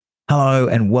Hello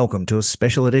and welcome to a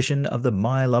special edition of the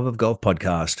My Love of Golf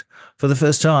podcast. For the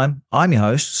first time, I'm your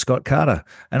host, Scott Carter,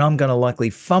 and I'm going to likely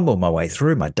fumble my way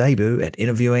through my debut at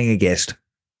interviewing a guest.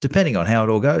 Depending on how it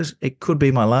all goes, it could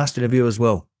be my last interview as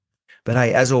well. But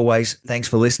hey, as always, thanks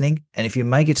for listening. And if you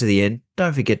make it to the end,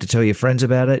 don't forget to tell your friends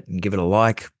about it and give it a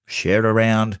like, share it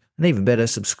around, and even better,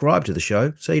 subscribe to the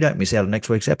show so you don't miss out on next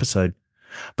week's episode.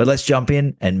 But let's jump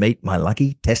in and meet my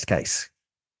lucky test case.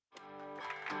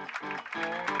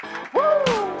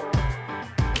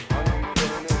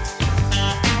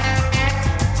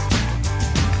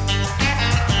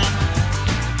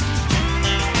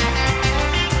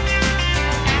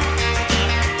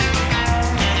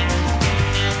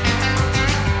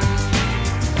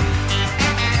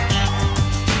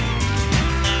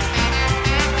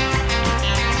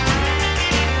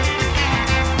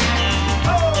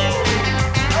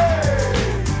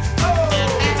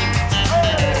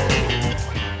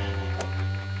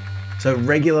 So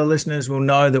regular listeners will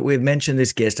know that we've mentioned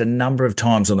this guest a number of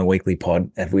times on the weekly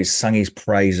pod, and we've sung his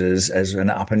praises as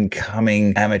an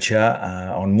up-and-coming amateur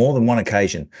on more than one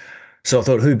occasion. So I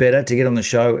thought who better to get on the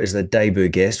show as the debut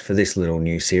guest for this little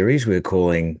new series we're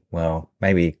calling, well,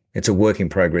 maybe it's a work in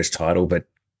progress title, but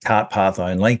Cart Path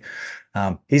only.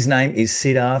 His name is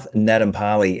Sid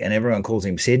Nadimpalli, and everyone calls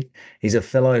him Sid. He's a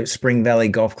fellow Spring Valley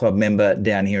Golf Club member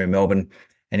down here in Melbourne,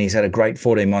 and he's had a great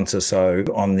 14 months or so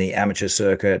on the amateur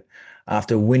circuit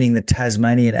after winning the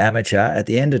Tasmanian Amateur at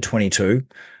the end of 22.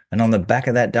 And on the back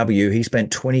of that W, he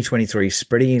spent 2023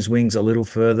 spreading his wings a little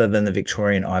further than the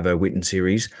Victorian Ivo Witten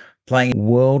Series, playing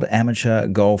World Amateur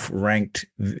Golf ranked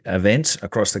events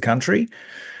across the country,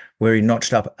 where he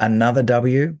notched up another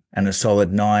W and a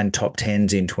solid 9 top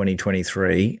 10s in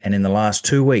 2023. And in the last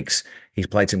 2 weeks, he's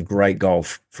played some great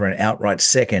golf for an outright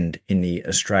second in the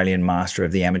Australian Master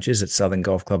of the Amateurs at Southern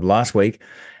Golf Club last week.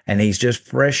 And he's just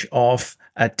fresh off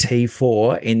a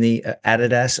T4 in the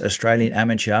Adidas Australian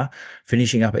Amateur,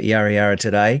 finishing up at Yarra Yarra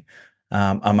today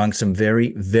among some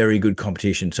very, very good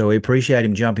competition. So we appreciate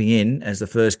him jumping in as the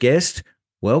first guest.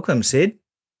 Welcome, Sid.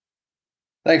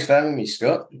 Thanks for having me,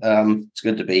 Scott. It's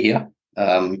good to be here,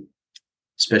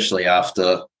 especially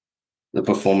after the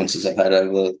performances I've had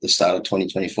over the start of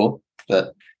 2024.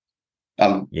 But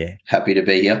I'm happy to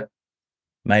be here.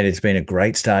 Mate, it's been a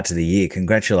great start to the year.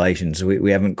 Congratulations. We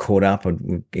haven't caught up.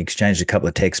 We've exchanged a couple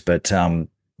of texts, but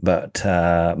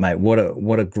mate,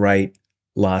 what a great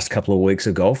last couple of weeks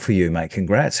of golf for you, mate.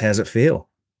 Congrats. How's it feel?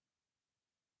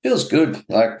 Feels good.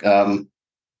 Like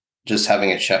just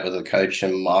having a chat with the coach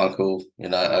and my uncle,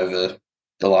 over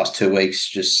the last 2 weeks,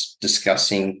 just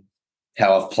discussing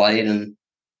how I've played, and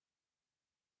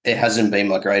it hasn't been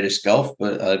my greatest golf,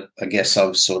 but I guess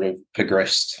I've sort of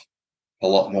progressed a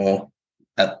lot more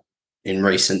in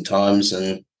recent times,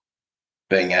 and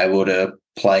being able to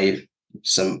play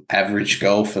some average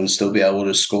golf and still be able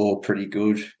to score pretty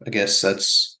good. I guess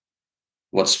that's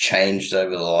what's changed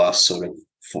over the last sort of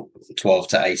 12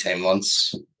 to 18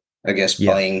 months. I guess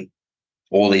playing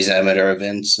all these amateur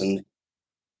events and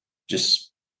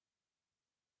just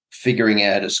figuring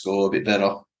out how to score a bit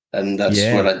better. And that's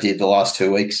what I did the last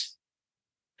 2 weeks.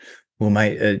 Well,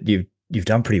 mate, you've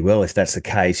done pretty well if that's the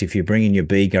case. If you bring in your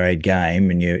B grade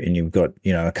game and you've got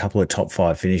a couple of top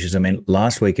 5 finishes. I mean,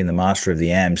 last week in the Master of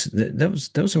the AMs, there was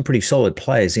some pretty solid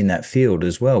players in that field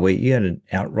as well. Where you had an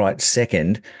outright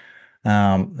second.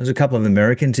 There's a couple of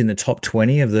Americans in the top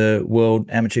 20 of the World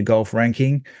Amateur Golf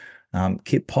ranking.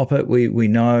 Kip Poppet, we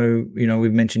know,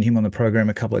 we've mentioned him on the program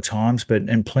a couple of times,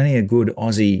 and plenty of good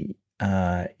Aussie,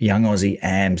 young Aussie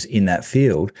AMs in that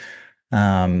field.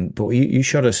 But you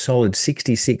shot a solid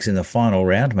 66 in the final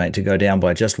round, mate, to go down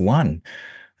by just one.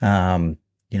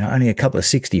 Only a couple of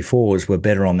 64s were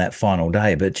better on that final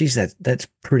day, but geez, that's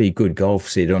pretty good golf,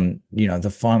 Sid, on, the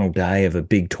final day of a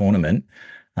big tournament.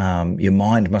 Your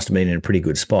mind must have been in a pretty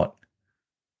good spot.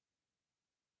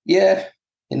 Yeah.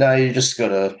 You just got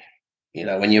to,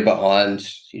 when you're behind,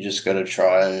 you just got to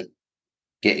try and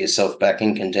get yourself back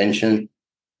in contention,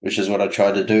 which is what I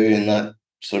tried to do in that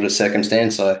sort of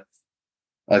circumstance.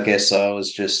 I guess I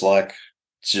was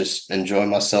just enjoy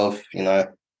myself.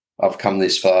 I've come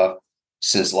this far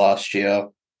since last year.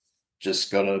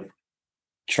 Just got to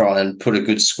try and put a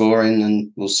good score in,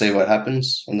 and we'll see what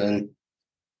happens. And then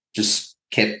just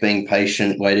kept being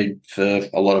patient, waited for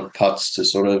a lot of putts to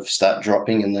sort of start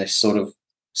dropping, and they sort of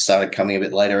started coming a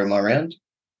bit later in my round.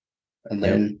 And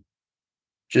then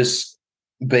just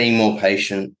being more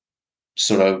patient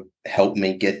sort of helped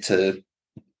me get to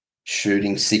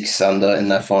shooting 6 under in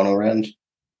that final round.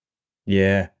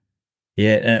 Yeah.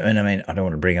 Yeah, and I mean, I don't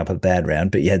want to bring up a bad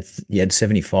round, but you had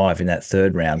 75 in that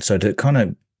third round. So to kind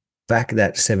of back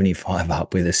that 75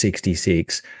 up with a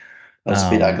 66, It was a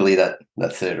bit ugly that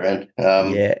third round.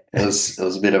 Yeah. It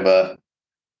was a bit of a.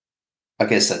 I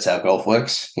guess that's how golf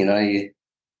works. You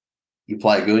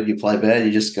play good, you play bad.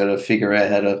 You just got to figure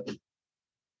out how to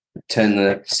turn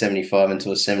the 75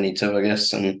 into a 72, I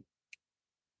guess. And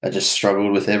I just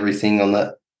struggled with everything on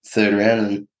that third round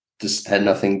and just had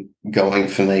nothing going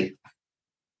for me.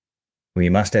 Well,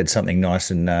 you must have had something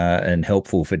nice and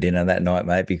helpful for dinner that night,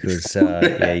 mate, because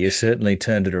yeah, you certainly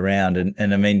turned it around.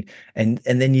 And I mean, and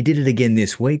then you did it again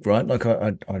this week, right? Like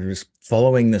I was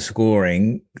following the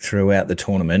scoring throughout the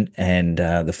tournament, and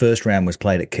the first round was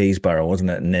played at Keysborough, wasn't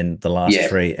it? And then the last Yeah,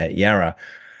 three at Yarra.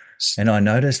 And I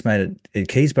noticed, mate, at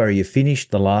Keysborough, you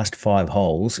finished the last 5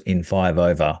 holes in 5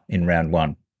 over in round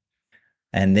one,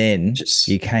 and then you just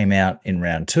came out in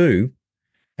round two.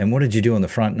 And what did you do on the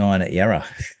front nine at Yarra?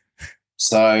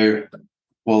 so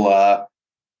we'll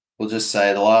just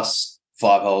say the last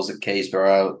 5 holes at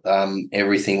Keysborough,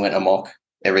 everything went amok.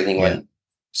 Everything Yeah. went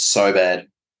so bad.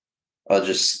 I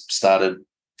just started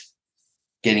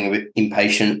getting a bit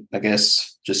impatient, I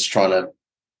guess, just trying to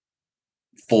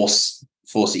force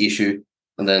the issue.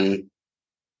 And then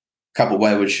a couple of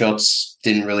wayward shots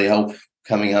didn't really help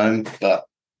coming home. But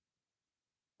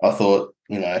I thought,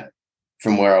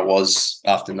 from where I was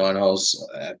after 9 holes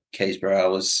at Keysborough, I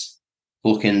was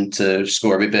looking to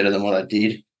score a bit better than what I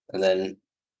did. And then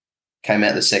came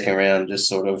out the second round, just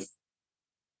sort of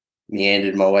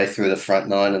meandered my way through the front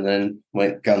nine and then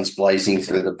went guns blazing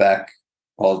through the back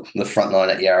of the front nine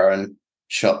at Yarra and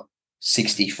shot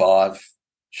 65,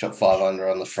 shot 5 under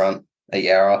on the front at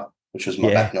Yarra, which was my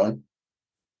Yeah. back nine.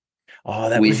 Oh,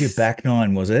 that was your back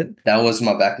nine, was it? That was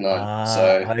my back nine.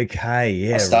 So Okay. I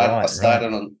Yeah, started I right, started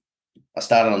right. on I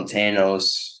started on 10. I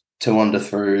was 2 under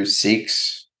through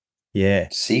Yeah.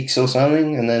 six or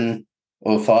something, and then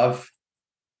or five.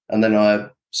 And then I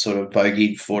sort of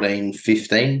bogeyed 14,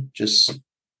 15, just a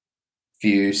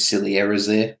few silly errors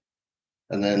there.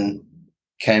 And then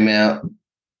came out,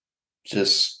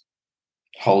 just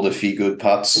hold a few good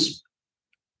putts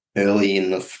early in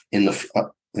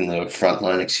the front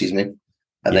line, excuse me.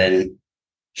 And Yeah. then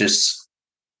just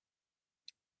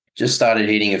started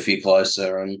hitting a few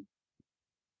closer and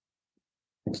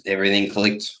everything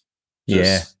clicked. Yeah.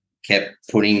 Just kept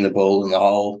putting the ball in the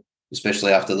hole,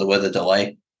 especially after the weather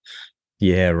delay.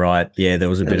 Yeah, right. Yeah, there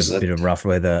was a It bit was of a, rough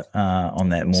weather on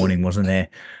that so, morning, wasn't there?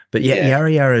 But yeah, yeah,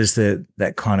 Yarra Yarra is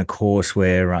that kind of course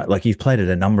where like you've played it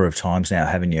a number of times now,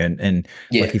 haven't you? And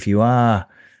yeah, like if you are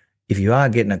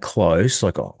getting it close,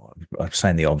 like I'm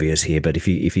saying the obvious here, but if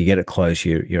you get it close,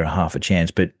 you're a half a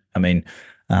chance. But I mean,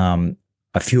 um,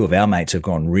 a few of our mates have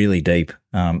gone really deep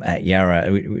at Yarra,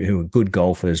 who are good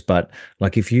golfers. But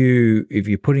like if you're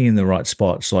putting in the right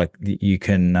spots, like you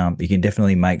can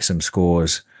definitely make some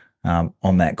scores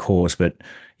on that course. But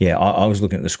yeah, I was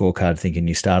looking at the scorecard thinking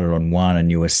you started on one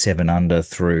and you were 7 under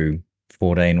through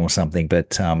 14 or something.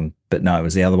 But no, it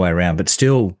was the other way around. But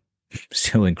still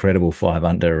incredible 5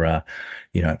 under,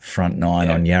 front nine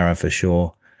yeah. on Yarra for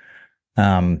sure.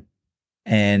 Um,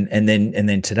 and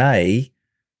then today,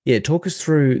 yeah, talk us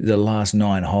through the last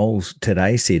 9 holes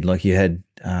today, Sid. Like you had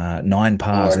 9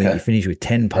 pars. Oh, I think you okay. finished with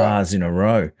 10 Right. pars in a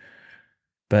row.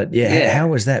 But yeah, how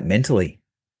Yeah. was that mentally?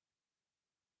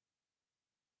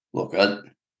 Look,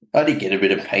 I did get a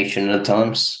bit impatient at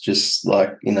times, just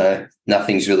like,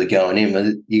 nothing's really going in.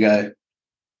 But you go,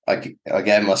 I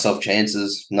gave myself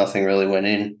chances, nothing really went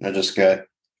in. I just go,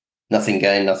 nothing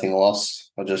gained, nothing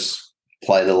lost. I just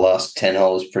play the last 10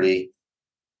 holes pretty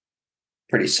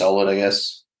solid, I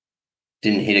guess.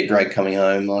 Didn't hit it great coming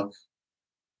home. Like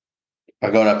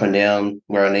I got up and down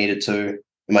where I needed to.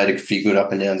 Made a few good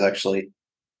up and downs actually,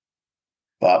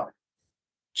 but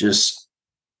just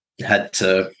had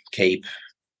to keep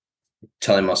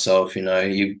telling myself,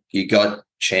 you got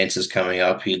chances coming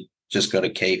up. You just got to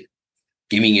keep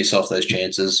giving yourself those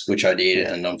chances, which I did,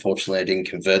 and unfortunately I didn't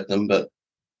convert them. But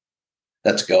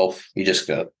that's golf.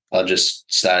 I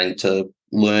just starting to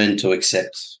learn to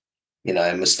accept,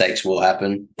 mistakes will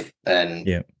happen, and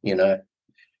Yeah.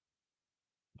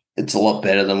 it's a lot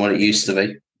better than what it used to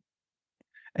be.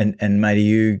 And mate, are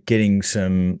you getting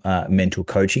some mental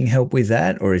coaching help with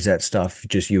that, or is that stuff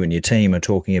just you and your team are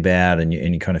talking about, and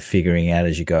you're kind of figuring out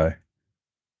as you go?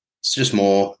 It's just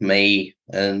more me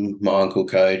and my uncle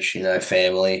coach,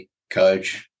 family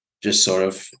coach, just sort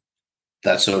of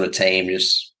that sort of team,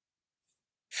 just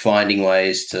finding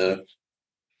ways to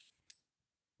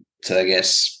I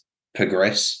guess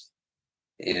progress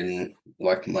in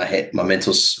like my head, my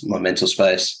mental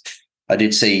space. I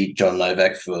did see John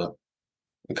Novak for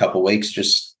a couple of weeks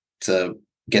just to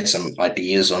get some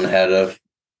ideas on how to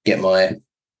get my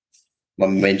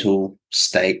mental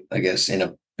state, I guess,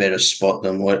 better spot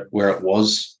than where it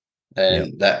was. Yeah.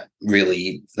 And that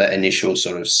initial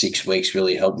sort of 6 weeks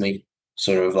really helped me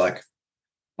sort of like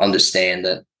understand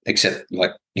that, except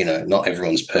like, not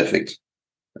everyone's perfect.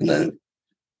 And then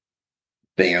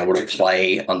being able to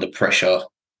play under pressure,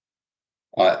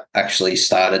 I actually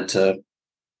started to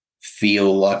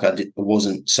feel like it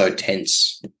wasn't so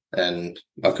tense and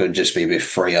I could just be a bit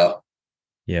freer,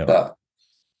 Yeah. but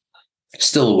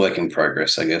still a work in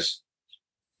progress, I guess.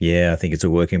 Yeah, I think it's a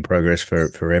work in progress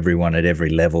for everyone at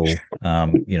every level,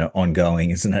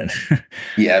 ongoing, isn't it?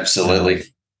 Yeah, um, absolutely.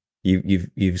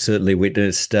 you've certainly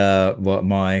witnessed what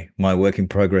my work in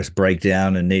progress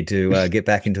breakdown and need to get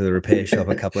back into the repair shop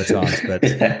a couple of times.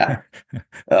 But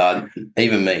uh,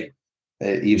 even me,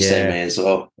 you've seen yeah, me as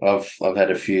well. I've had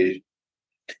a few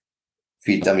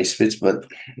dummy spits, but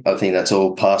I think that's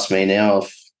all past me now.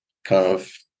 I've kind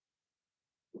of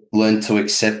learned to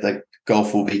accept that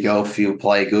golf will be golf. You'll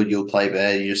play good, you'll play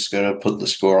bad. You just got to put the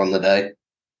score on the day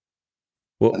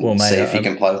well, and see mate, if you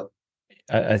can play.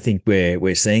 I think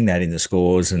we're seeing that in the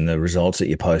scores and the results that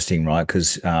you're posting, right?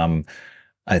 Because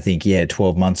I think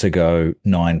 12 months ago,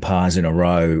 9 pars in a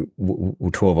row,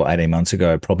 12 or 18 months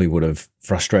ago, probably would have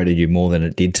frustrated you more than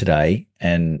it did today.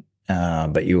 And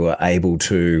but you were able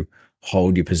to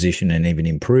hold your position and even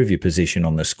improve your position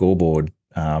on the scoreboard,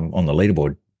 on the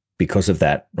leaderboard because of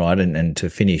that, right? And to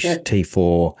finish Yeah,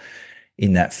 T4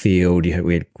 in that field,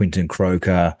 we had Quinton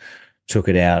Croker took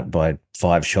it out by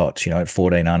 5 shots, at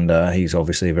 14 under. He's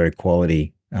obviously a very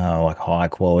quality, like high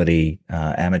quality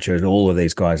amateur. All of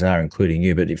these guys are, including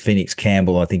you. But Phoenix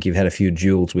Campbell, I think you've had a few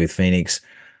duels with Phoenix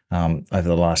over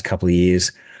the last couple of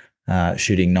years,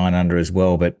 shooting 9 under as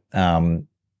well. But and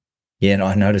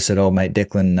I noticed that old mate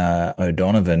Declan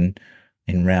O'Donovan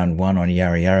in round one on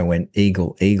Yarra Yarra went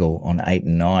eagle, eagle on 8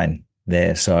 and 9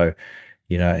 there. So,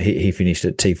 he finished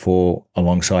at T4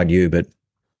 alongside you, but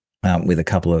with a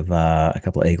couple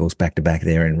of eagles back to back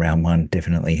there in round one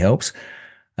definitely helps.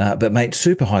 But mate,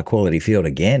 super high quality field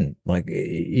again. Like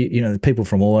the people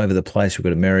from all over the place. We've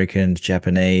got Americans,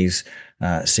 Japanese,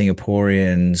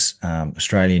 Singaporeans,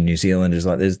 Australian, New Zealanders.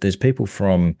 Like there's people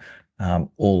from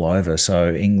all over.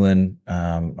 So England,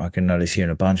 I can notice here,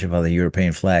 and a bunch of other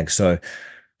European flags. So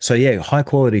yeah, high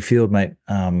quality field, mate.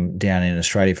 Down in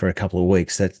Australia for a couple of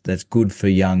weeks. That's good for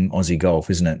young Aussie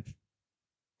golf, isn't it?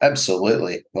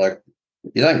 absolutely. Like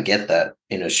you don't get that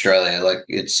in Australia. Like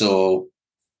it's all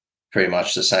pretty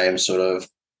much the same sort of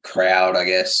crowd, I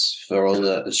guess, for all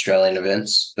the Australian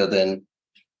events. But then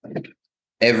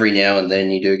every now and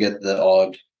then you do get the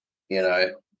odd, you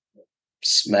know,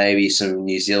 maybe some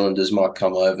New Zealanders might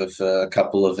come over for a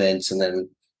couple of events and then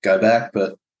go back.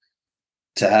 But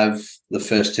to have the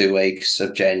first 2 weeks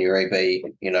of January be,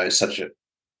 such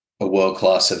a world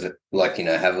class of like,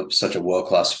 such a world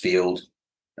class field,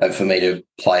 and for me to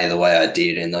play the way I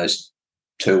did in those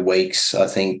 2 weeks, I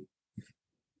think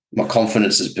my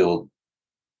confidence is built,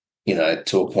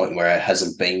 to a point where it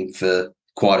hasn't been for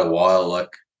quite a while. Like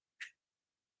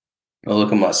I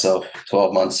look at myself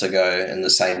 12 months ago in the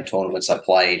same tournaments I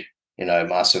played,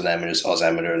 Master of the Amateurs, Oz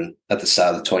Amateur, and at the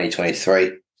start of 2023,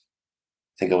 I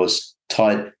think I was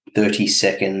tied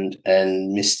 32nd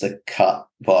and missed the cut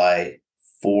by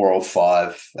 4 or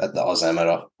 5 at the Oz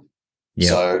Amateur. Yeah.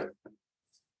 So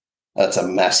that's a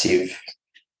massive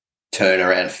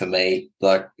turnaround for me,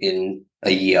 like in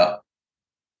a year.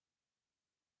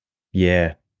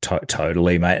 Yeah,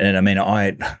 totally, mate. And I mean,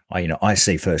 I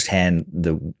see firsthand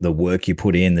the work you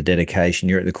put in, the dedication.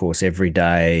 You're at the course every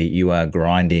day. You are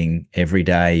grinding every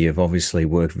day. You've obviously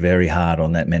worked very hard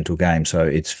on that mental game. So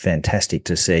it's fantastic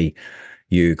to see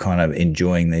you kind of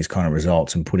enjoying these kind of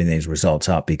results and putting these results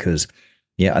up because,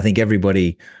 yeah, I think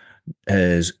everybody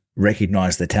has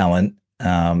recognized the talent.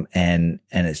 And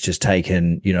it's just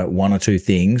taken, one or two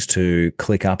things to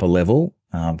click up a level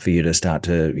for you to start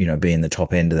to, be in the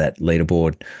top end of that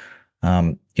leaderboard.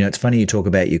 It's funny you talk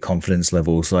about your confidence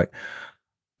levels. Like,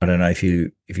 I don't know if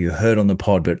you heard on the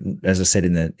pod, but as I said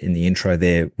in the intro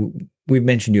there, we've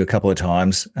mentioned you a couple of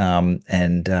times. And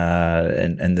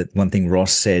the one thing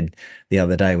Ross said the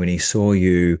other day when he saw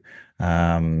you,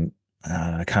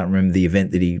 I can't remember the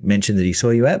event that he mentioned that he saw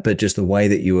you at, but just the way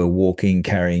that you were walking,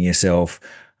 carrying yourself,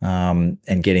 and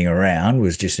getting around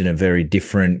was just in a very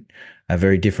different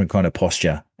kind of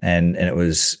posture. And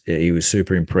he was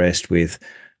super impressed with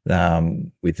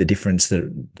the difference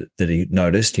that he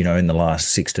noticed, in the last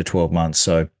 6 to 12 months.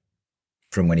 So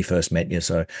from when he first met you.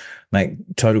 So, mate,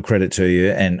 total credit to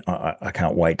you, and I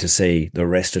can't wait to see the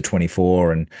rest of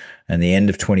 24 and the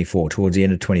end of 24. Towards the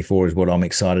end of 24 is what I'm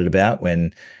excited about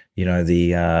when the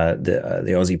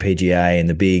Aussie PGA and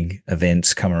the big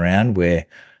events come around where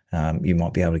you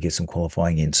might be able to get some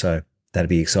qualifying in. So that'd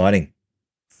be exciting.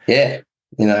 Yeah,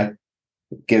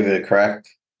 give it a crack.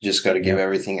 Just got to give Yep.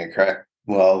 everything a crack.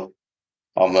 Well,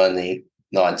 I'm only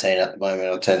 19 at the moment.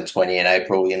 I'll turn 20 in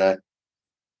April.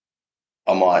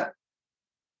 I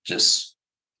just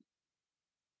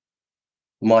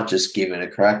might just give it a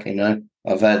crack.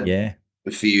 I've had Yeah.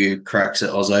 a few cracks at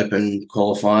Oz Open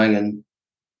qualifying, and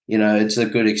it's a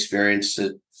good experience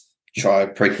to try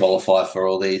pre-qualify for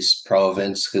all these pro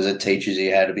events because it teaches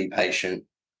you how to be patient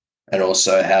and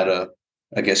also how to,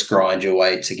 I guess, grind your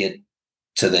way to get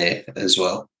to there as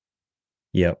well.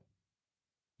 Yep.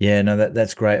 Yeah, no,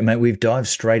 that's great. Mate, we've dived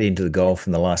straight into the golf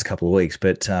in the last couple of weeks,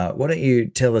 but why don't you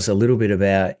tell us a little bit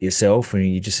about yourself? And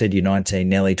you just said you're 19,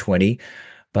 nearly 20,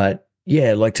 but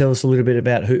yeah, like tell us a little bit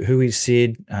about who is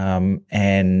Sid,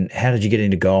 and how did you get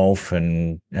into golf,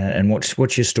 and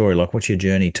what's your story like? What's your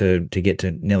journey to get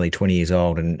to nearly 20 years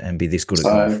old and be this good at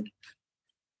golf?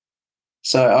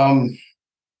 So, so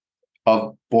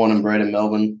I'm born and bred in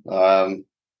Melbourne. I'm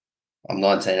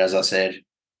 19, as I said.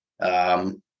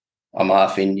 Um, I'm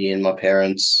half Indian. My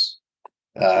parents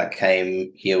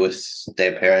came here with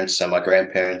their parents, so my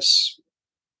grandparents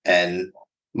and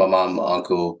my mum, my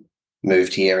uncle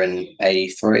moved here in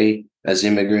 '83 as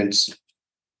immigrants,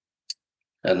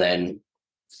 and then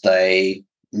they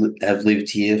have lived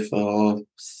here for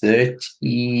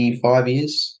 35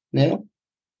 years now,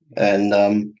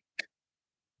 and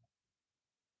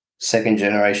second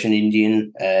generation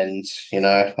Indian, and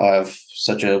I have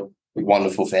such a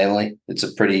wonderful family. It's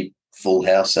a pretty full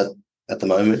house at the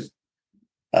moment.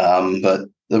 But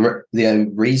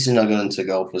the reason I got into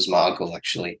golf was my uncle.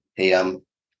 Actually, he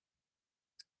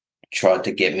tried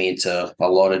to get me into a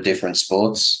lot of different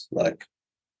sports like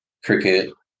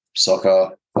cricket,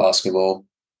 soccer, basketball.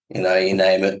 You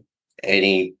name it,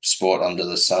 any sport under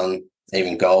the sun,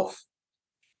 even golf.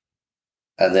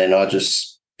 And then I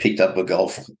just picked up a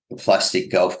plastic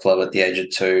golf club at the age of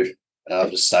 2, and I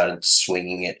just started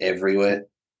swinging it everywhere.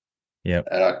 Yep.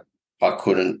 And I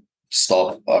couldn't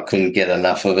stop. I couldn't get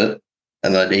enough of it.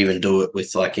 And I'd even do it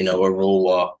with a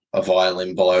ruler, a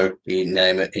violin bow, you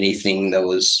name it, anything that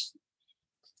was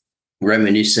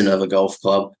reminiscent of a golf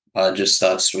club. I just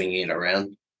started swinging it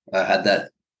around. I had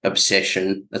that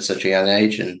obsession at such a young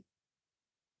age, and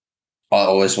I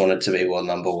always wanted to be world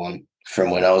number one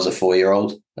from when I was a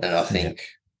 4-year-old, and I think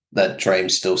that dream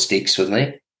still sticks with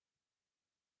me.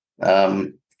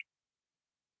 A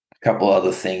couple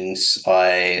other things.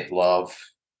 I love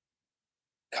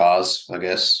cars, I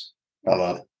guess.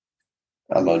 I'm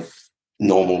a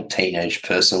normal teenage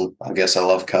person. I guess I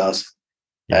love cars.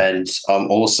 Yep. And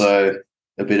I'm also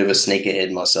a bit of a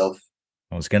sneakerhead myself.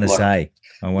 I was going to say,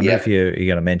 I wonder if Yeah. you're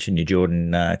going to mention your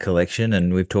Jordan collection,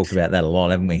 and we've talked about that a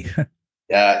lot, haven't we?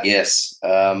 Yes.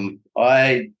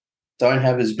 I don't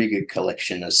have as big a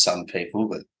collection as some people,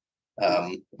 but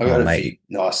I got Oh, a few mate,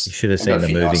 nice. you should have I got seen a the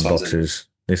few nice moving ones. boxes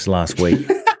this last week.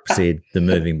 Sid, the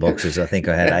moving boxes. I think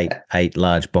I had eight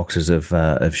large boxes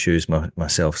of shoes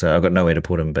myself, so I've got nowhere to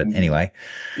put them. But anyway,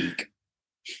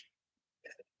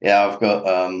 yeah, I've got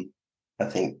I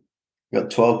think I've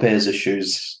got 12 pairs of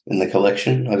shoes in the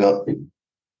collection. I got a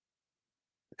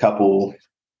couple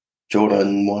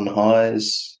Jordan 1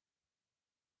 highs,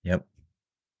 yep.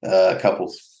 a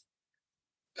couple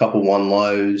 1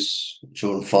 lows,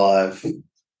 Jordan 5.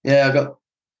 Yeah,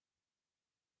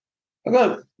 I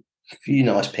got a few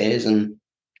nice pairs, and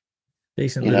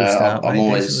Decent little start, I'm mate. Decent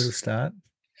always little start.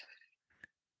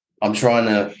 I'm trying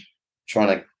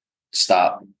to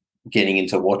start getting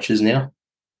into watches now.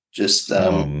 Just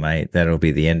Oh, mate, that'll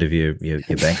be the end of your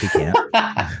bank account.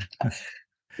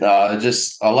 no,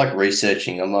 I like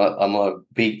researching. I'm a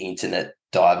big internet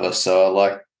diver, so I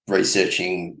like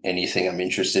researching anything I'm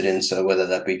interested in. So whether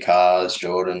that be cars,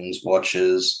 Jordans,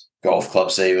 watches, golf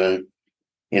clubs, even,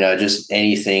 just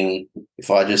anything. If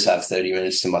I just have 30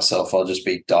 minutes to myself, I'll just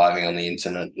be diving on the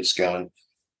internet, just going,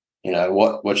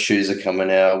 what shoes are coming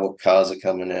out, what cars are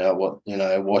coming out, what,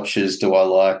 watches do I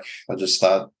like? I just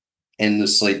start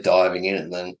endlessly diving in,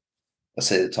 and then I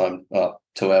see the time,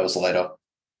 2 hours later.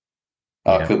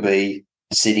 I Yeah. could be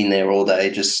sitting there all day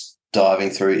just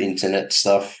diving through internet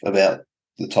stuff about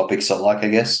the topics I like, I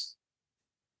guess.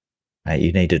 Mate,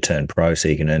 you need to turn pro so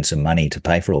you can earn some money to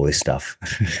pay for all this stuff.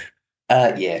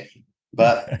 Yeah,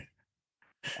 but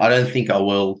I don't think I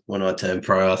will when I turn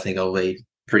pro. I think I'll be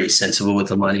pretty sensible with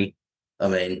the money. I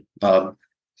mean, I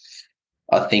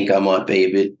think I might be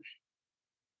a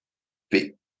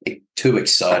bit too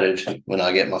excited when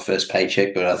I get my first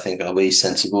paycheck, but I think I'll be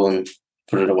sensible and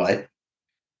put it away,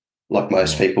 like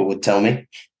most Oh, people would tell me.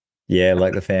 Yeah,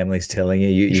 like the family's telling you.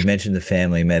 You mentioned the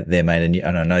family met there, mate,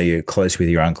 and I know you're close with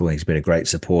your uncle. He's been a great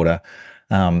supporter.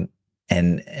 Um,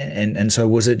 and so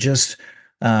was it just,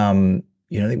 I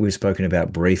think we've spoken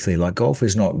about briefly, like golf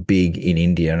is not big in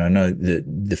India, and I know that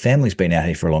the family's been out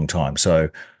here for a long time. So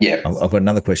Yeah, I've got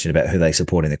another question about who they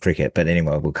support in the cricket, but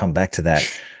anyway, we'll come back to that.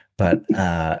 But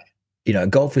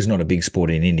golf is not a big sport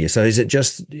in India. So yeah.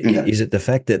 is it the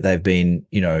fact that they've been,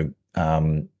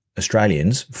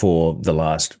 Australians for the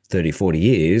last 30, 40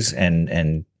 years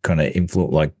and kind of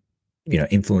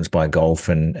influenced by golf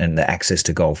and the access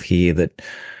to golf here that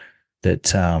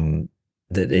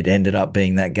it ended up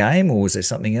being that game, or was there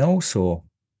something else? Or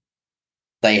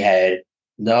They had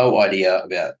no idea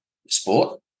about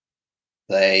sport.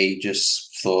 They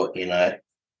just thought,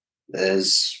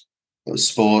 there's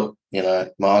sport.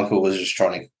 My uncle was just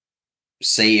trying to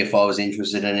see if I was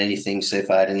interested in anything, see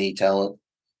if I had any talent.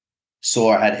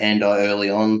 Saw I had hand-eye early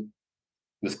on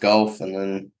with golf, and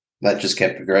then that just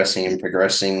kept progressing and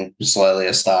progressing. Slowly,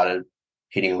 I started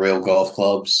hitting real golf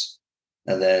clubs,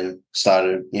 and then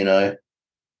started,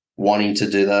 wanting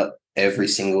to do that every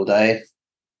single day.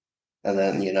 And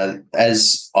then,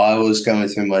 as I was going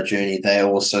through my journey, they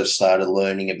also started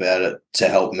learning about it to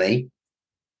help me.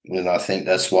 And I think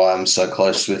that's why I'm so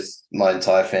close with my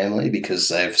entire family, because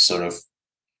they've sort of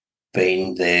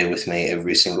been there with me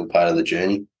every single part of the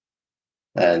journey.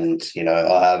 And,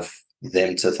 I have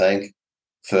them to thank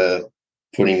for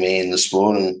putting me in the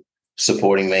sport and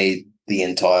supporting me the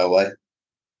entire way.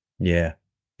 yeah,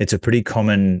 it's a pretty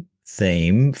common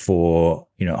theme for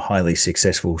highly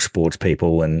successful sports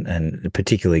people and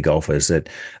particularly golfers that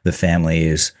the family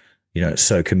is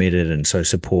so committed and so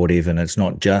supportive, and it's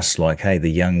not just like, hey, the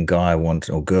young guy wants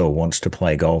or girl wants to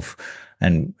play golf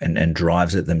and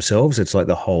drives it themselves. It's like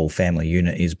the whole family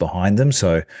unit is behind them.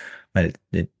 So mate,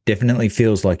 it definitely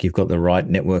feels like you've got the right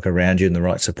network around you and the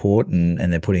right support, and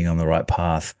they're putting you on the right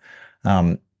path.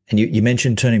 Um, and you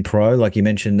mentioned turning pro, like you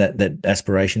mentioned that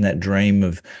aspiration, that dream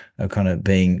of kind of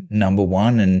being number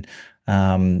one. And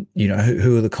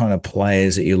who are the kind of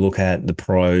players that you look at, the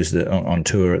pros that on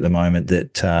tour at the moment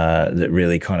that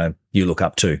really kind of you look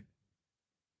up to?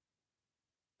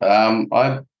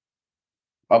 I've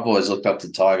always looked up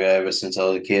to Tiger ever since I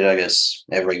was a kid. I guess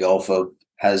every golfer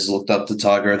has looked up to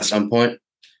Tiger at some point.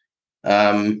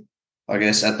 Um, I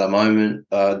guess at the moment,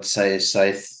 I'd say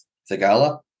Safe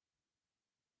Thegala.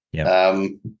 Yeah,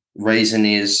 Reason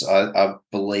is I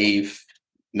believe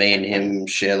me and him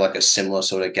share like a similar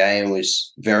sort of game.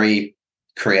 Was very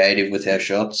creative with our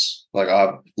shots. Like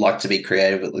I like to be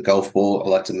creative with the golf ball. I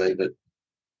like to move it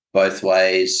both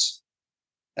ways,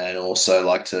 and also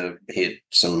like to hit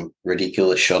some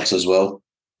ridiculous shots as well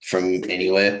from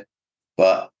anywhere.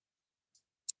 But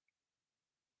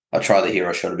I try the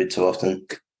hero shot a bit too often.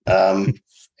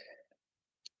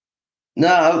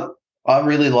 No, I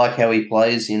really like how he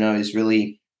plays. He's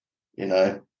really, you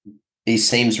know, he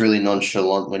seems really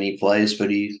nonchalant when he plays,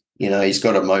 but he's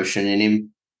got emotion in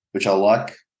him, which I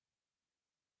like.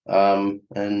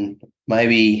 And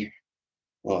maybe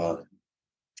I've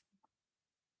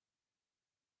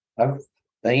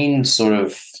been sort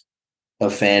of a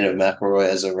fan of McElroy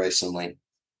as of recently.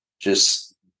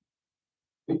 Just,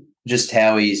 just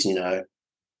how he's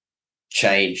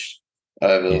changed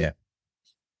over yeah,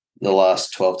 the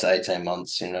last 12 to 18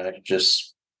 months.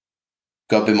 Just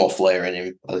got a bit more flair in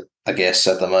him. I guess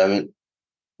at the moment,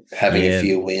 having a yeah.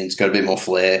 few wins, got a bit more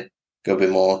flair, got a bit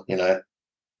more,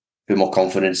 bit more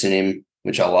confidence in him,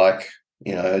 which I like.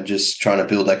 Just trying to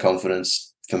build that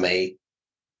confidence for me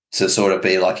to sort of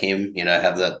be like him.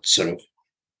 Have that sort of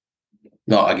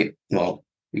no. I get well.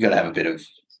 You got to have a bit of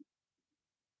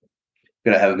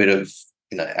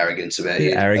arrogance about Bit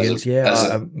of you arrogance, yeah.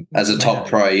 as a Mate, top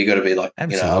pro. You got to be like,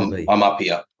 absolutely. I'm up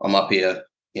here. I'm up here.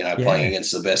 Playing Yeah.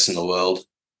 against the best in the world,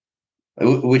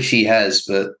 which he has.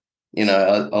 But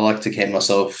I like to keep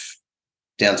myself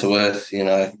down to earth.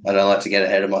 I don't like to get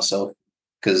ahead of myself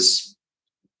because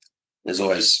there's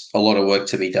always a lot of work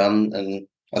to be done, and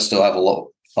I still have a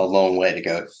long way to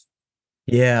go.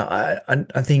 Yeah,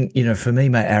 I think for me,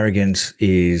 my arrogance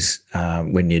is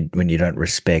when you don't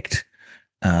respect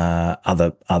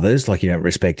others, like you don't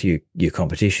respect your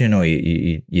competition, or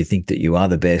you think that you are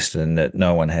the best and that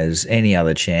no one has any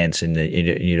other chance, and that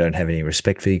you don't have any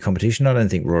respect for your competition. I don't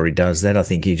think Rory does that. I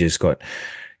think he just got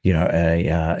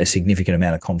a significant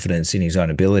amount of confidence in his own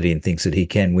ability and thinks that he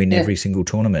can win Yeah, every single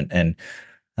tournament. And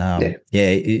yeah,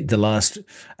 the last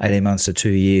 18 months to 2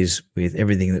 years with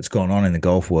everything that's gone on in the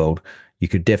golf world, you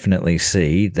could definitely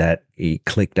see that he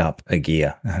clicked up a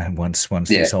gear once this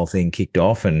yeah, whole thing kicked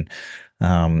off, and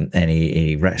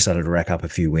he started to rack up a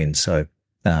few wins. So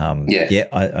yeah, yeah,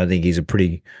 I think he's a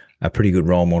pretty a pretty good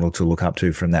role model to look up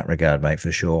to from that regard, mate,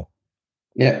 for sure.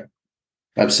 Yeah,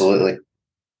 absolutely.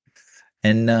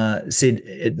 And Sid,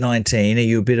 at 19, are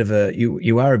you a bit of a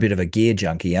you are a bit of a gear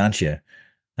junkie, aren't you?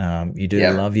 You do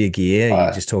Yeah, love your gear. You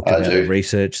I just talked I about the do.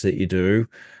 research that you do.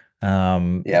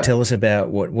 Yeah. Tell us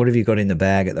about what have you got in the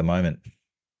bag at the moment?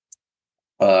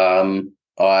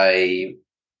 I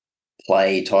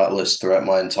play Titleist throughout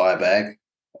my entire bag.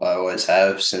 I always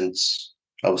have since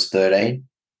I was 13.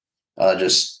 I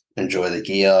just enjoy the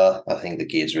gear. I think the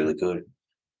gear is really good.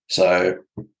 So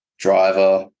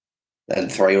driver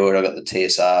and three wood, I got the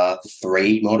TSR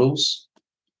 3 models,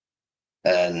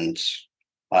 and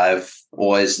I've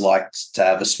always liked to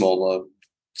have a smaller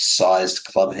sized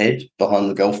club head behind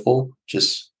the golf ball.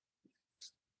 Just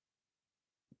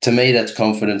to me, that's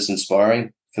confidence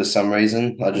inspiring for some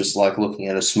reason. I just like looking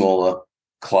at a smaller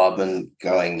club and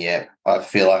going, yeah, I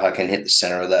feel like I can hit the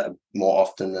center of that more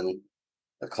often than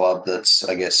a club that's,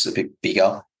 I guess, a bit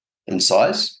bigger in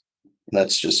size. And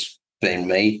that's just been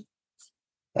me.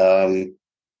 Um,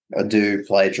 I do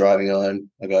play driving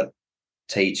iron. I got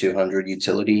T200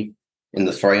 utility in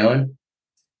the 3 iron.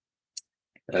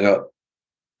 I got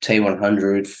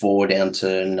T100 4 down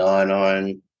to 9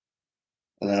 iron.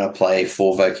 And then I play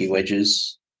 4 Vokey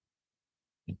wedges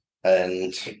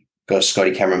and got a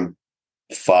Scotty Cameron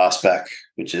fastback,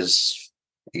 which is,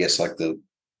 I guess, like the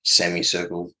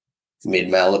semicircle mid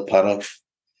mallet putter.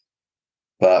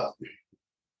 But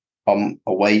I'm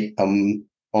away. I'm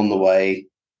on the way.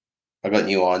 I got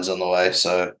new irons on the way,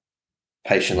 so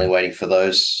patiently Yeah. waiting for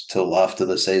those till after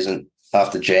the season,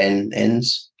 after Jan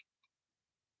ends.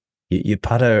 Your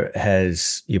putter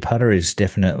is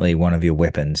definitely one of your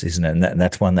weapons, isn't it? And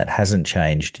that's one that hasn't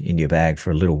changed in your bag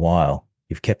for a little while.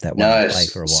 You've kept that one in No, play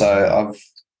for a while, haven't you? so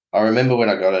I remember when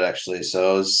I got it actually.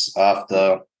 So it was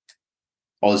after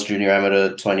Oz Junior Amateur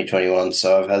 2021.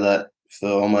 So I've had that for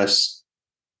almost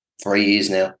 3 years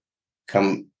now.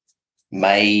 Come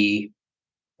May,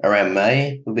 around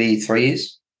May will be 3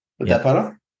 years with that Yep.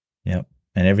 putter. Yep.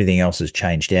 And everything else has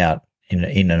changed out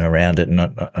in and around it. And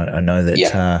I know that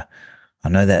Yeah,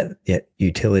 yeah,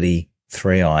 utility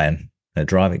 3 iron,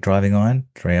 driving iron,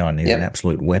 3 iron is an yep.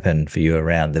 absolute weapon for you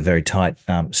around the very tight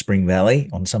Spring Valley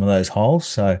on some of those holes.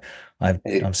 So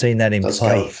It I've seen that in does go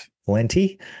play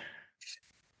plenty.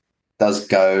 does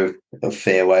go a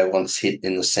fair way once hit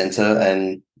in the center,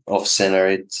 and off center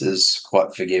it is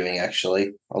quite forgiving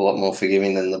actually. A lot more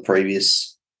forgiving than the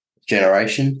previous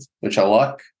generation, which I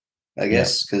like, I Yep.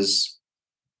 guess, because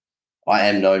I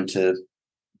am known to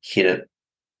hit it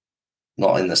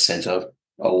not in the center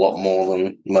a lot more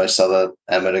than most other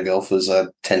amateur golfers. I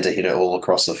tend to hit it all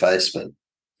across the face, but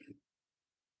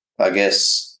I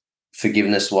guess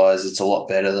forgiveness wise, it's a lot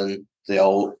better than the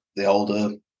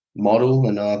older model,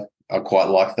 and I quite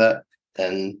like that.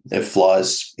 And it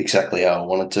flies exactly how I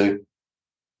want it to.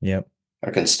 Yep.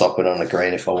 I can stop it on a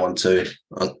green if I want to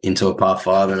into a par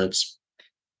 5, and it's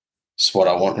what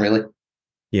I want really.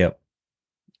 Yep.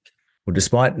 Well,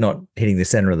 despite not hitting the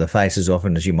center of the face as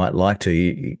often as you might like to,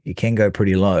 you can go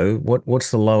pretty low.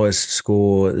 What's the lowest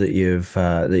score that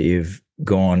you've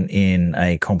gone in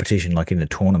a competition like in a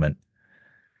tournament?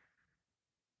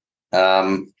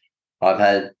 Um, I've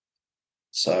had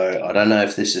so I don't know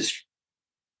if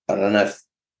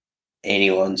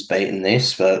anyone's beaten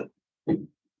this, but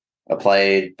I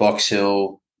played Box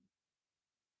Hill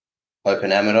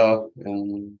Open Amateur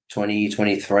in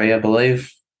 2023, I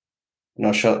believe, and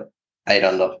I shot 8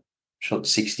 under, shot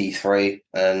 63,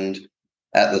 and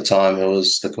at the time it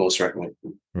was the course record.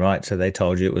 Right. So they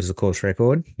told you it was the course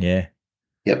record. Yeah.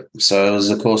 Yep. So it was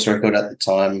the course record at the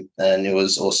time, and it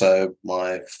was also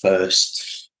my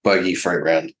first bogey-free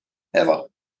round ever.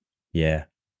 Yeah.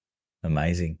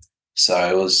 Amazing. So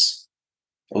it was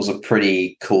a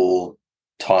pretty cool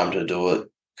time to do it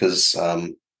because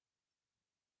it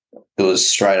was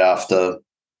straight after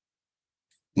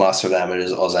Master of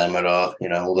Amateurs, Oz Amateur,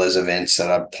 all those events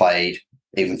that I played,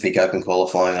 even Vic Open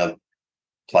qualifying, I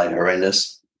played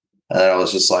horrendous. And then I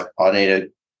was just like, I need to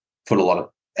put a lot of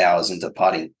hours into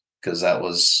putting because that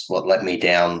was what let me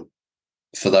down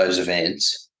for those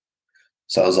events.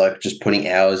 So I was like, just putting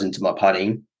hours into my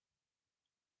putting.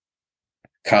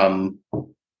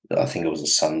 I think it was a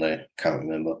Sunday, can't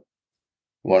remember.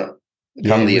 What Yeah,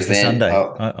 come it the was the event? Sunday.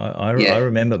 I Yeah,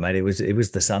 remember, mate. It was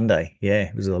the Sunday. Yeah,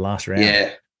 it was the last round.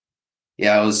 yeah,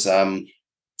 yeah. I was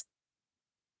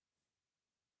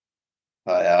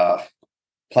I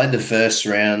played the first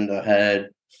round. I had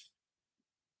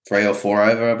 3 or 4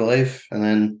 over, I believe, and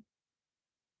then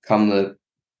come the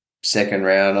second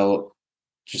round, I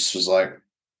just was like,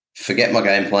 forget my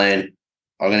game plan.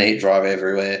 I'm going to hit drive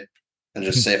everywhere and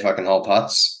just see if I can hold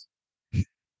putts.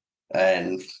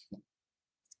 and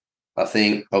I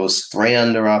think I was 3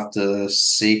 under after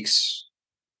 6,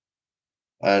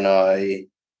 and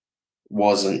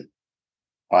wasn't.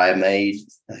 I made,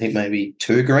 I think, maybe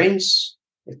 2 greens,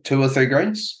 2 or 3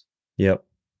 greens Yep.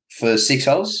 for 6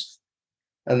 holes,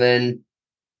 and then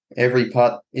every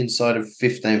putt inside of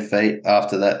 15 feet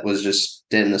after that was just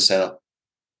dead in the center.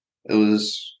 It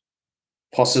was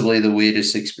possibly the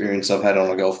weirdest experience I've had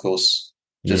on a golf course.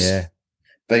 Yeah, Just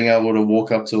being able to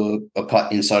walk up to a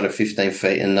putt inside of 15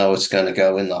 feet and know it's going to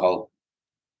go in the hole.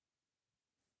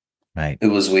 mate. It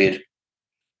was weird.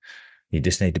 You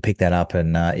just need to pick that up,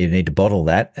 and you need to bottle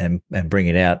that and bring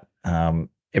it out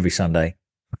every Sunday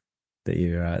that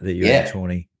you're in the Yeah,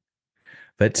 tourney.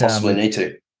 But possibly need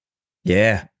to.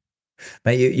 yeah,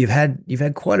 mate, you've had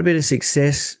quite a bit of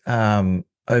success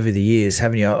over the years,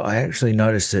 haven't you? I actually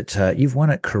noticed that you've won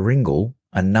at Coringle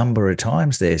a number of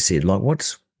times there, Sid. Like,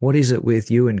 what is it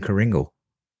with you and Coringle?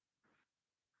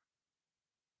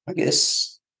 I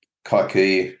guess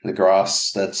Kaikui, the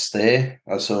grass that's there.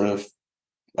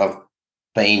 I've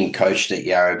been coached at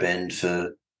Yarra Bend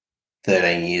for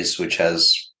 13 years, which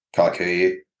has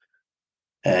Kaikui,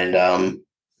 and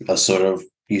I sort of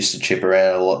used to chip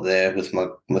around a lot there with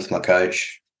my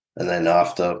coach, and then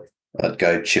after I'd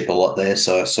go chip a lot there,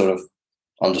 so I sort of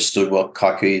understood what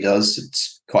Kaikui does.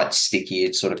 It's quite sticky.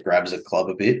 It sort of grabs a club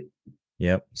a bit.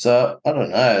 Yep, So I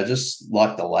don't know. I just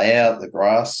like the layout, the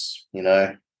grass.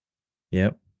 yep.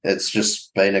 It's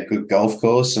just been a good golf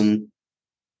course, and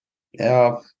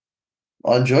yeah,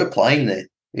 I enjoy playing there.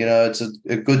 It's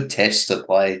a good test to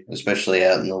play, especially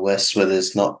out in the west where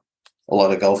there's not a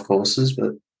lot of golf courses.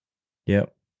 But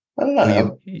Yep. I don't Well,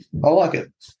 know. I like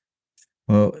it.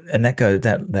 well, and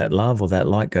that love or that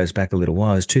like goes back a little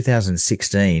while. It was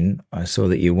 2016. I saw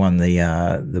that you won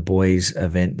the boys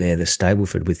event there, the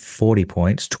Stableford, with 40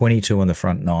 points, 22 on the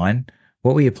front nine.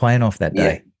 What were you playing off that Yeah.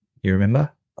 day? You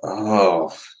remember?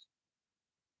 Oh,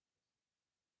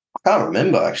 I can't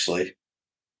remember actually.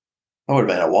 That would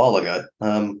have been a while ago.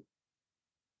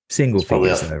 Single It's probably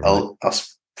figures off. though, I right?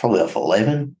 was probably off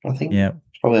 11. I think Yeah.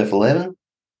 it's probably off 11.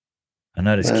 I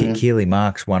noticed And Keely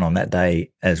Marks won on that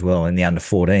day as well in the under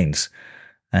 14s.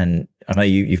 And I know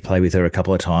you've played with her a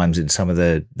couple of times in some of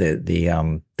the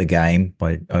game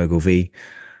by Ogilvy.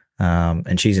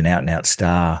 And she's an out and out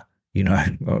star,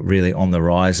 really on the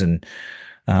rise. And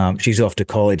she's off to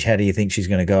college. How do you think she's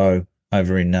going to go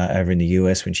over in the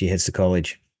US when she heads to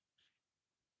college?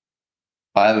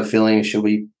 I have a feeling she'll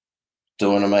be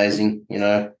doing amazing.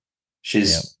 Yeah,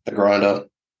 She's a grinder.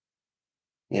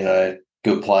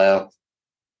 Good player.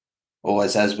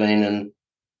 Always has been, and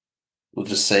we'll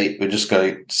just see. We just got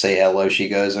to see how low she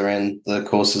goes around the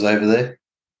courses over there.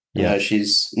 yeah,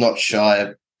 She's not shy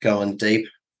of going deep,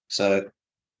 so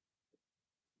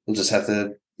we'll just have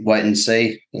to wait and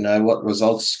see. What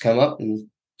results come up, and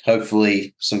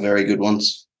hopefully some very good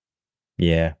ones.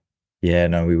 yeah, yeah.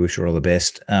 No, we wish her all the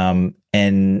best. And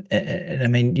I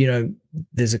mean,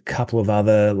 there's a couple of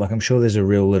other, like I'm sure there's a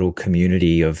real little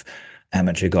community of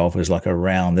amateur golfers like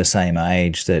around the same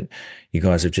age that you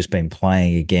guys have just been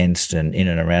playing against and in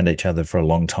and around each other for a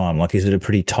long time. Like, is it a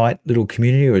pretty tight little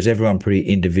community, or is everyone pretty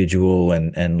individual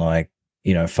and like,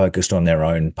 focused on their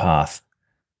own path?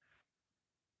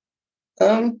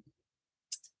 Um,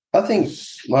 I think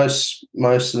most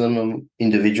of them are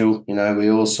individual. We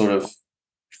all sort of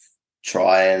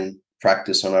try and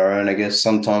practice on our own. I guess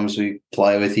sometimes we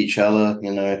play with each other.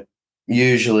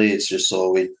 Usually it's just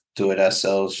so we do it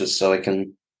ourselves, just so we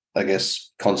can, I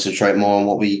guess, concentrate more on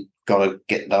what we got to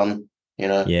get done.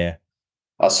 Yeah,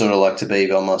 I sort of like to be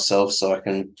by myself so I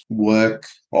can work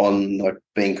on like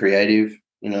being creative.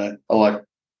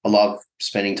 I love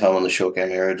spending time on the short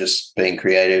game area, just being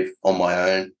creative on my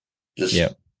own, yeah,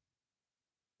 just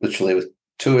literally with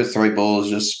 2 or 3 balls,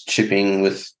 just chipping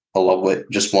with a lob wedge,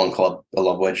 just one club, a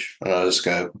lob wedge, and I just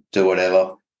go do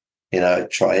whatever.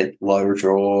 Try it low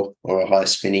draw or a high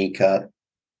spinny cut.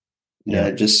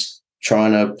 yeah. Just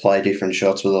trying to play different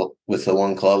shots with the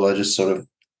one club. I just sort of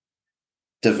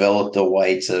developed a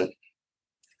way to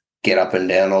get up and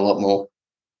down a lot more.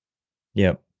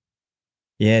 Yep.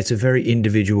 Yeah, it's a very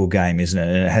individual game, isn't it?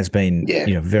 And it has been,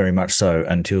 Yeah, very much so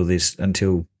until,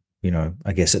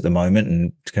 I guess at the moment.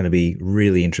 And it's going to be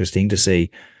really interesting to see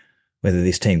whether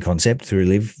this team concept through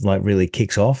Live like really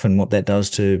kicks off and what that does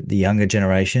to the younger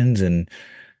generations and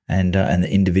the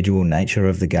individual nature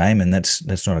of the game. And that's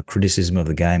not a criticism of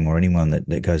the game or anyone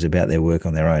that goes about their work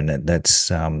on their own. That's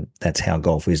how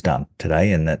golf is done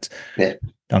today. And yeah.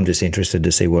 I'm just interested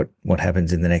to see what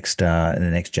happens in the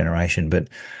next generation. But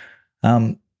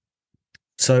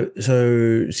so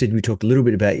Sid, we talked a little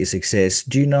bit about your success.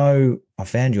 Do you know I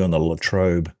found you on the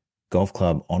Latrobe Golf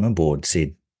Club honor board,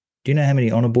 Sid. Do you know how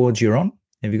many honor boards you're on?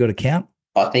 Have you got a count?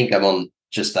 I think I'm on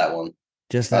just that one.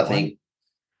 Just I that one? think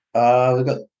we've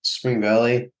got Spring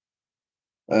Valley.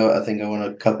 I think I won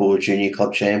a couple of junior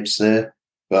club champs there,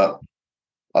 but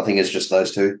I think it's just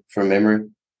those two from memory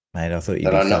Mate, I thought you'd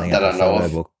that be I know filling up a photo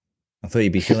of. book. I thought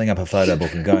you'd be filling up a photo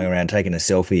book and going around taking a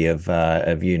selfie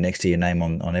of you next to your name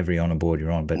on every honor board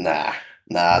you're on. But Nah,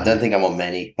 I don't no, think I'm on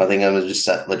many. I think I was just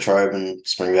at Latrobe and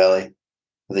Spring Valley.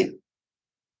 I think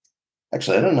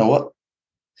actually I don't know what.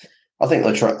 I think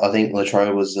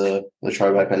Latrobe was the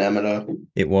Latrobe Open Amateur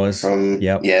it was. from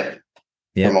Yep. from Yep,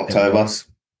 it October. was.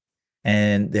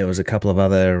 And there was a couple of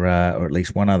other, or at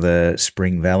least one other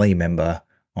Spring Valley member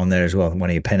on there as well. One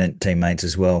of your pennant teammates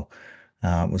as well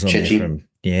was on there Chichi. from,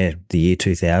 the year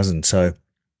 2000. So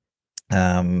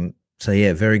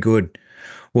yeah, very good.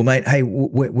 Well, mate, hey,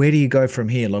 where do you go from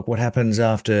here? Like, what happens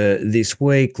after this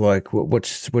week? Like,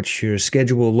 what's your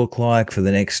schedule look like for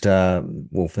the next, for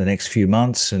the next few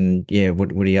months? And yeah,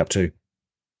 what are you up to?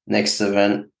 Next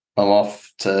event, I'm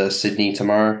off to Sydney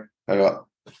tomorrow. I got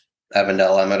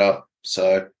Avondale Amateur,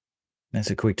 so That's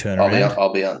a quick turnaround.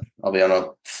 I'll be on a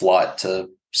flight to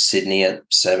Sydney at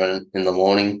 7 in the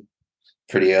morning.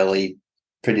 Pretty early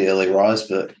rise,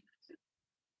 but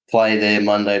play there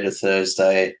Monday to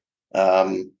Thursday.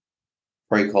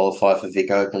 Pre-qualify for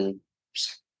Vic Open.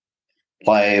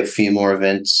 Play a few more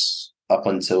events up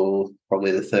until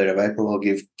probably the 3rd of April. I'll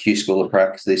give Q School a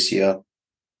crack this year.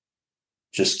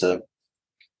 Just to,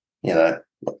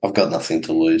 I've got nothing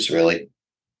to lose really.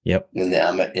 Yep. In the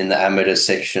amateur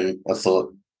section, I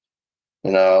thought,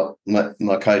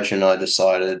 my coach and I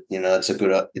decided, it's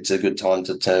a good time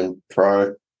to turn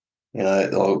pro.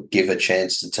 Or give a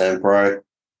chance to turn pro.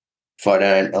 If I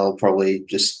don't, I'll probably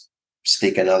just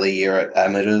stick another year at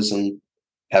amateurs and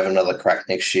have another crack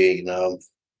next year.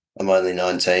 I'm only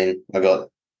 19. I got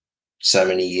so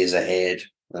many years ahead,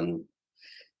 and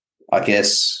I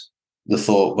guess the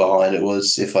thought behind it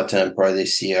was if I turn pro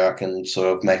this year, I can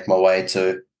sort of make my way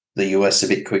to the US a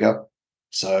bit quicker.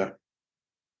 So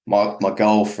my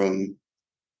goal from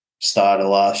start of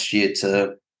last year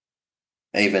to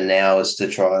even now is to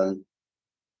try and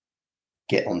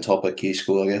get on top of Q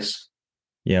School, I guess.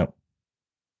 Yep.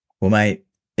 Well, mate,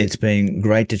 it's been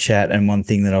great to chat, and one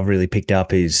thing that I've really picked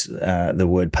up is the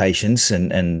word patience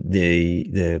and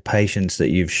the patience that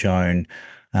you've shown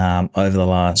over the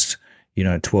last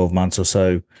 12 months or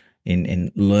so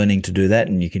in learning to do that,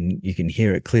 and you can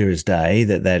hear it clear as day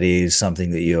that is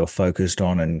something that you're focused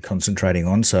on and concentrating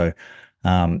on. So,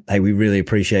 hey, we really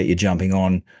appreciate you jumping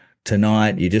on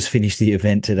tonight. You just finished the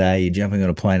event today. You're jumping on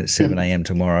a plane at 7 a.m.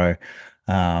 tomorrow.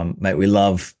 Mate, we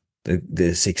love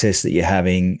the success that you're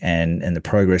having and the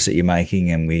progress that you're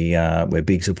making, and we're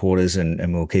big supporters,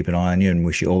 and we'll keep an eye on you and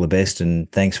wish you all the best.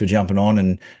 And thanks for jumping on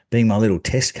and being my little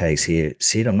test case here,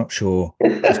 Sid. I'm not sure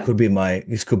this could be my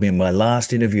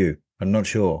last interview. I'm not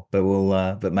sure, but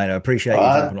but mate, I appreciate you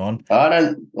jumping on.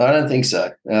 I don't think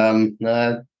so.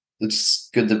 No, it's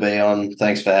good to be on.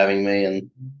 Thanks for having me, and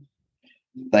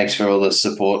thanks for all the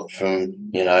support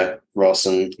from Ross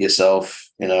and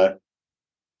yourself.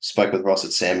 Spoke with Ross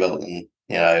at Sandbelt, and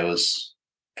it was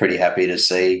pretty happy to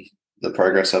see the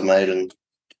progress I've made, and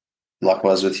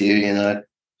likewise with you.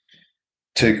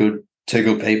 Two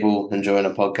good people enjoying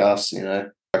a podcast. I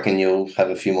reckon you'll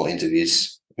have a few more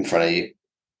interviews in front of you.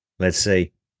 Let's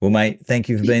see. Well, mate, thank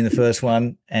you for being the first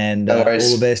one, and No all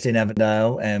worries. the best in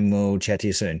Avondale, and we'll chat to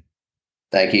you soon.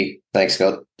 Thank you. Thanks,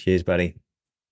 Scott. Cheers, buddy.